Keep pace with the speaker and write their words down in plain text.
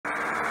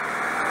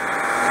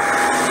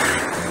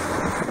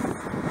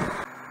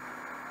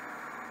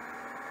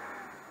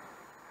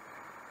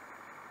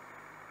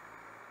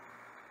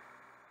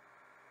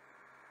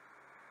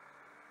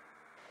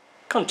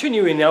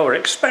Continuing our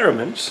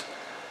experiments,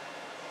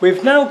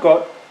 we've now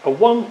got a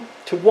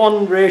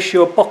 1:1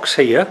 ratio box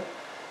here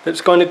that's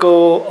going to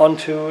go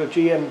onto a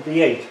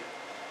GM-V8.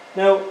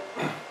 Now,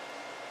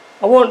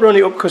 I won't run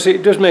it up because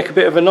it does make a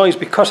bit of a noise,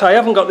 because I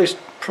haven't got this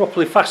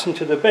properly fastened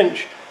to the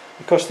bench,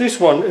 because this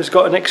one has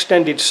got an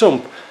extended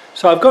sump.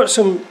 So I've got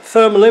some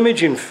thermal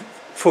imaging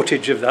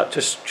footage of that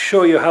to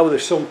show you how the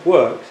sump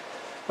works.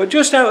 But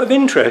just out of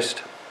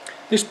interest,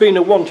 this being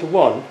a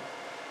 1:1,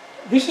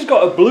 this has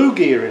got a blue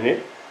gear in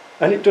it,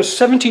 and it does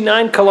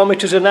 79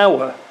 kilometers an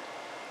hour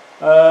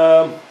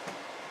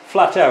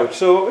flat out.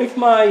 So if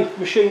my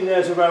machine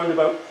there's around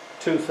about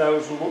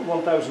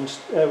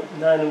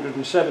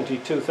 1970,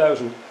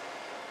 2000,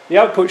 the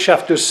output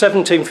shaft does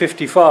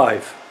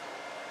 1755.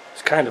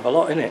 It's kind of a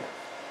lot, isn't it?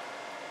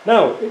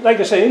 Now,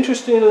 like I say,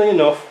 interestingly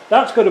enough,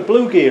 that's got a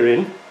blue gear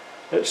in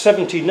at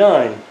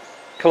 79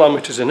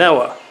 kilometers an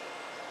hour.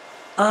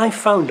 I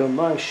found on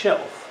my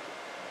shelf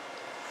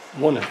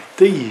one of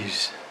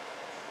these.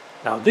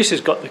 Now this has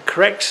got the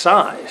correct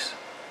size.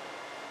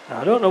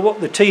 Now, I don't know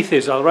what the teeth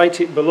is, I'll write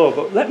it below,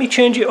 but let me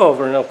change it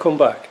over and I'll come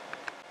back.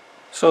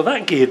 So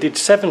that gear did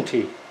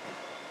 70.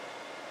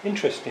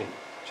 Interesting.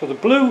 So the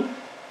blue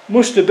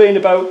must have been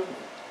about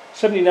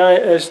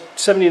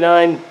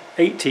 79,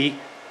 80,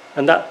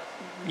 and that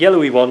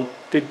yellowy one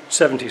did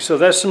 70. So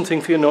there's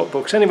something for your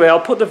notebooks. Anyway, I'll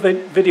put the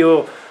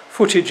video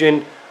footage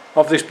in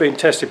of this being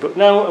tested, but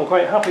now I'm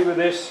quite happy with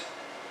this.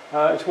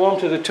 It's warm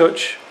to the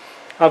touch.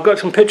 I've got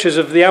some pictures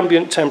of the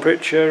ambient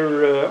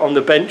temperature on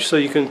the bench so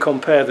you can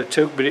compare the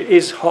two, but it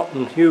is hot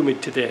and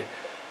humid today.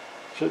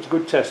 So it's a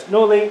good test.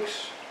 No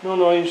leaks, no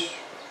noise,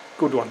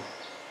 good one.